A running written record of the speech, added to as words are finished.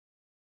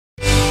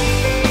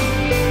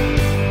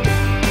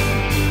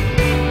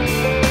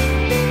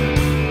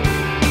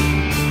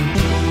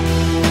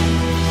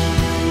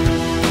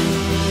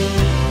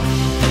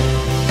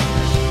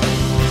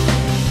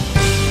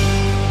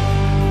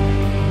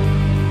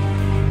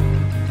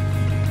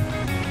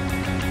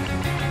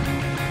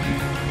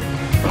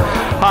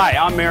Hi,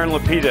 I'm Aaron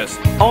Lapidus,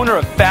 owner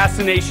of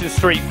Fascination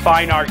Street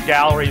Fine Art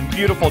Gallery in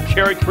beautiful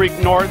Cherry Creek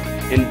North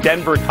in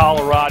Denver,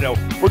 Colorado.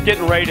 We're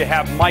getting ready to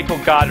have Michael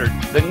Godard,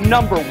 the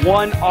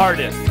 #1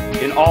 artist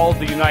in all of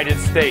the United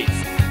States.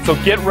 So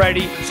get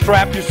ready,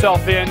 strap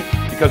yourself in,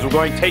 because we're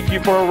going to take you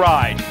for a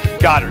ride,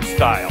 Godard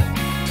style.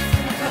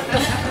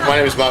 My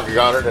name is Michael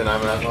Godard, and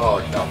I'm an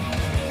alcoholic. No.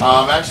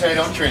 Actually, I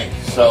don't drink,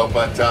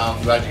 but I'm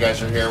glad you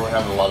guys are here. We're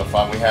having a lot of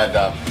fun. We've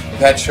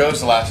had shows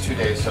the last 2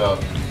 days, so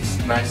it's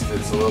nice that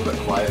it's a little bit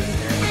quiet in here.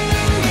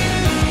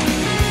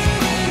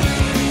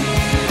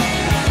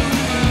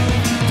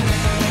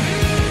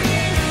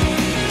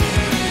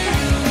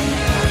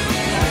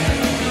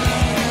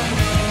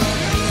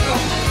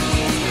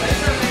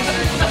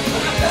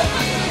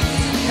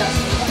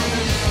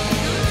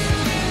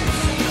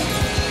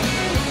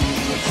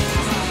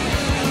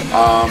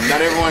 Not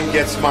everyone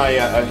gets my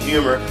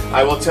humor.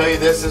 I will tell you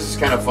this is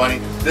kind of funny.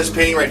 This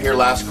painting right here,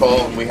 Last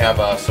Call, and we have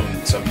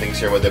some things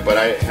here with it, but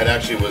I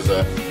was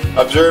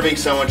observing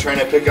someone trying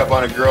to pick up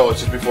on a girl. It's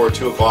just before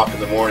 2 o'clock in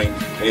the morning,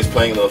 and he's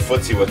playing a little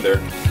footsie with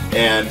her.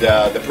 And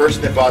the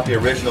person that bought the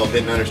original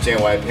didn't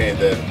understand why I painted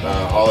the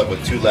olive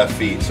with 2 left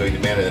feet, so he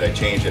demanded that I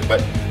change it.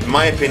 But in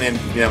my opinion,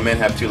 men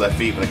have 2 left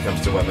feet when it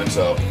comes to women,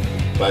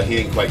 but he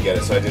didn't quite get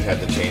it, so I did have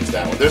to change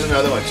that one. There's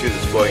another one too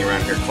that's floating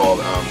around here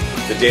called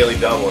the Daily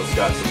Double. It's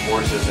got some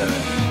horses in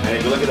it. And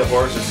if you look at the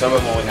horses, some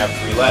of them only have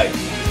 3 legs.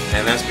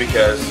 And that's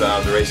because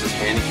the race is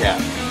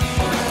handicapped.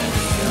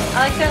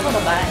 I like their little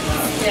butts.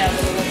 Yeah.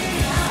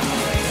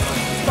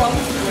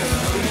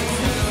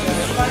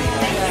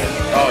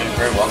 Oh, you're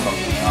very welcome.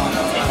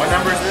 What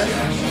number is this?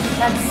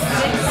 That's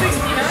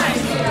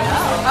 69.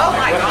 Oh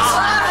my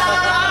God.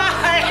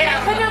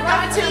 I couldn't have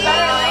gone to a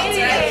better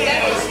lady.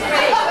 It is.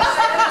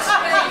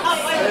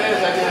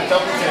 I did a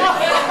double take.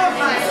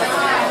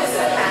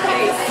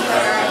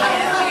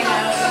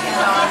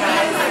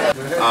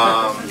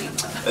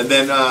 And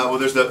then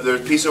there's a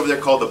piece over there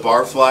called the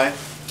Barfly.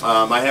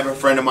 I have a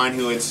friend of mine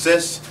who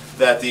insists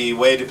that the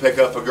way to pick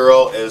up a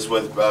girl is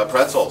with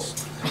pretzels.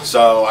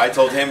 So I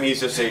told him he's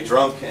just a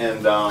drunk and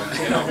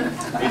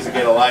he's a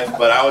get a life.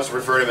 But I always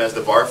refer to him as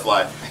the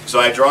Barfly. So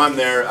I drew him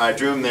there. I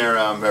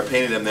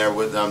painted him there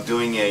with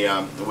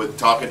with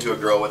talking to a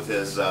girl with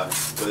his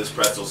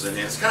pretzels in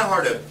hand. It's kind of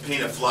hard to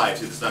paint a fly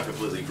too. It's not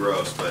completely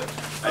gross, but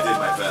I did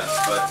my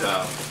best. But.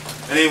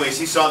 And anyways,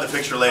 he saw the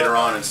picture later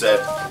on and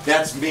said,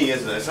 "That's me,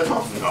 isn't it?" I said,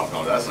 "Oh,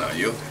 no, that's not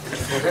you."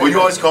 Well, you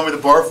always call me the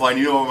Barfly, and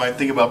you know what I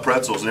think about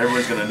pretzels, and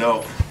everyone's going to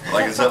know.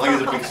 Like it's a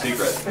big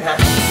secret.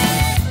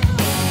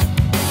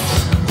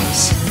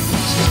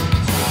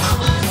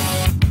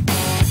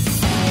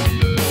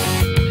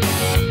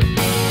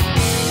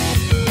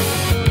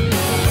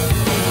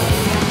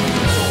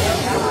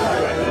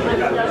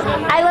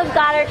 I love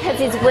Godard because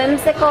he's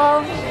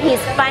whimsical,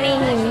 he's funny,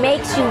 he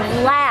makes you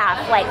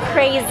laugh like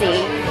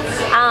crazy.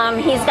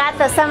 He's got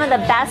some of the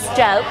best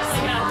jokes,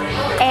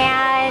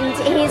 and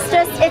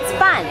it's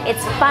fun.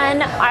 It's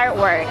fun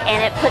artwork,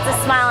 and it puts a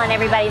smile on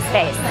everybody's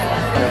face.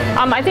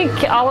 I think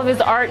all of his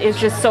art is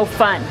just so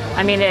fun.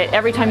 I mean,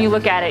 every time you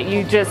look at it,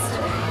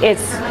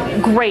 it's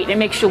great. It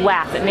makes you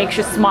laugh. It makes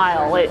you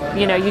smile.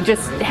 You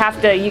just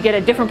you get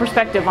a different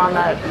perspective on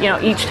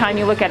each time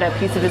you look at a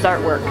piece of his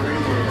artwork.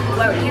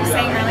 What were you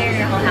saying earlier?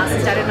 Your whole house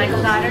is done with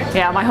Michael Godard?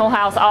 Yeah, my whole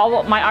house,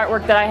 all my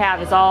artwork that I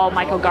have is all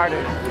Michael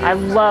Godard. I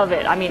love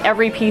it. I mean,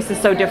 every piece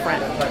is so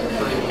different.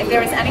 If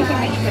there was anything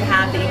that you could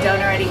have that you don't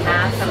already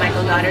have from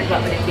Michael Godard,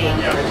 what would it be?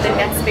 The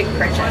next big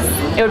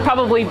purchase? It would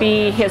probably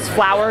be his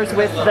flowers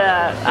with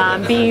the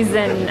bees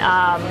and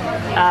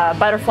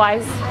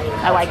butterflies.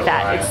 I like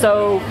that. It's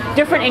so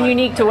different and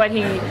unique to what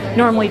he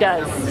normally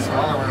does.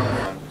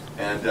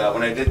 And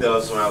when I did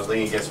those, when I was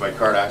leaning against my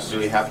car, it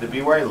actually happened to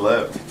be where I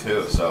lived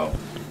too. So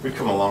we've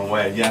come a long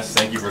way. Yes,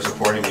 thank you for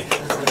supporting me.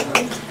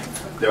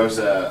 There was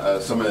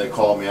somebody that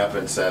called me up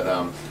and said,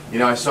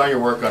 I saw your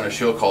work on a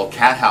show called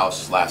Cat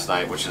House last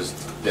night, which is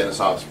Dennis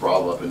Hobbs'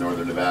 brothel up in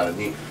northern Nevada,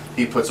 and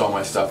he puts all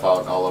my stuff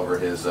out all over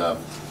his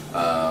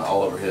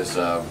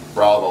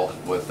brothel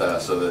with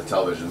so the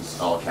televisions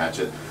all catch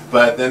it.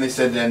 But then they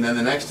said, and then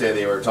the next day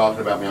they were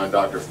talking about me on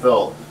Dr.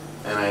 Phil.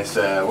 And I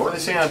said, what were they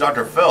saying on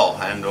Dr. Phil?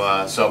 And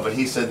but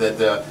he said that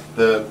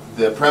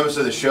the premise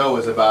of the show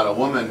was about a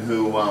woman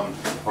who,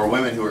 or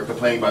women who are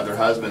complaining about their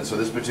husband. So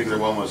this particular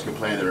woman was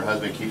complaining that her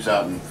husband keeps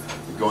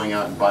going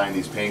out and buying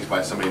these paintings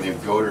by somebody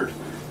named Godard.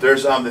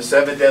 There's the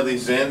 7 Deadly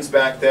Sins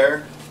back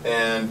there,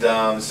 and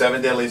the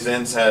 7 Deadly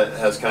Sins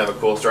has kind of a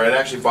cool story. I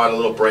actually bought a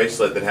little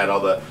bracelet that had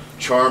all the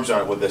charms on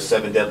it with the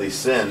 7 Deadly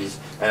Sins,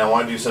 and I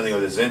wanted to do something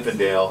with a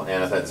Zinfandel,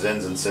 and I thought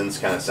Zins and Sins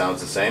kind of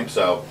sounds the same,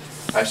 so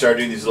I started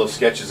doing these little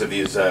sketches of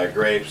these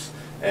grapes,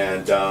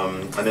 and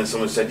then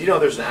someone said,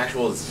 there's an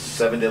actual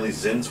 7 Deadly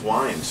Zins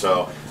wine.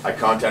 So I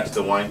contacted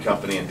the wine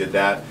company and did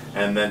that,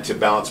 and then to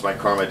balance my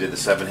karma, I did the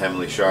 7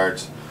 Heavenly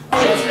Shards.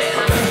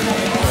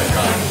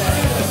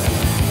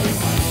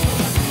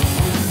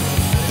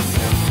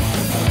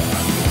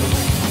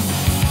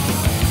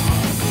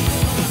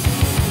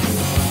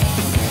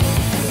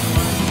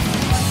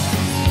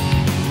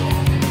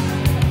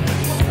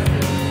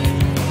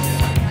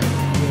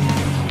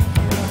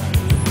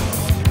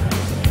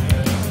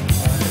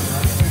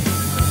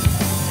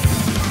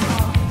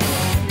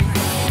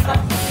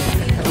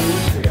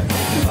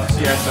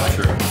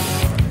 Sure.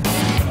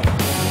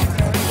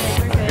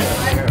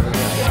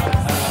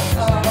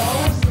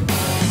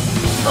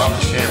 Drop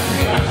the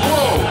champagne.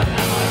 Whoa!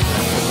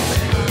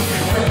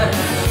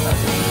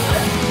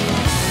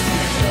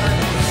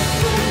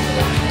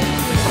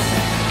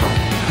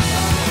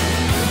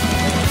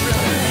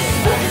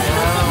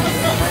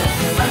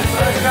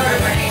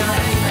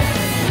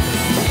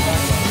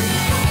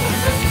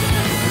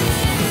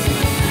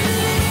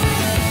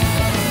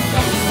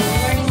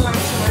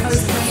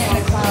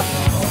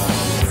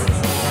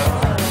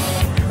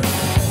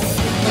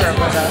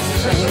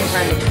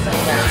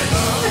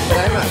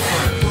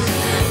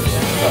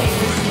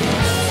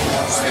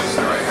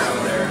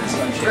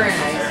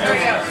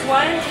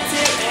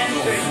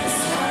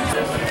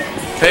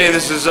 Hey,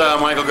 this is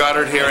Michael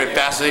Godard here at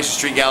Fascination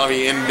Street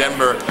Gallery in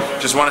Denver.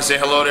 Just want to say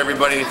hello to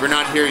everybody. If you're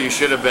not here, you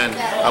should have been.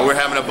 We're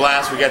having a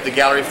blast. We got the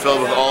gallery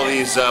filled with all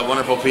these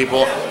wonderful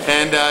people,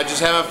 and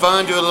just having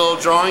fun, do a little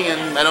drawing,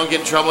 and I don't get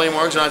in trouble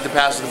anymore because I don't have to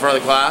pass it in front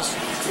of the class.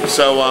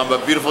 So,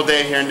 but beautiful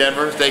day here in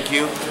Denver. Thank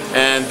you,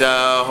 and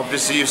hope to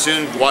see you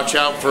soon. Watch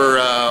out for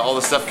all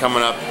the stuff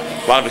coming up.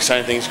 A lot of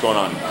exciting things going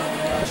on.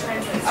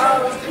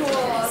 Oh, cool.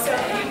 So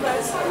you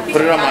guys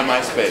Put it on my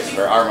MySpace,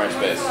 or our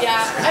MySpace.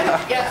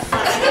 yeah. Okay.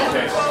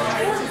 Okay.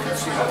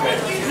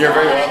 You're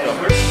very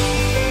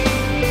welcome.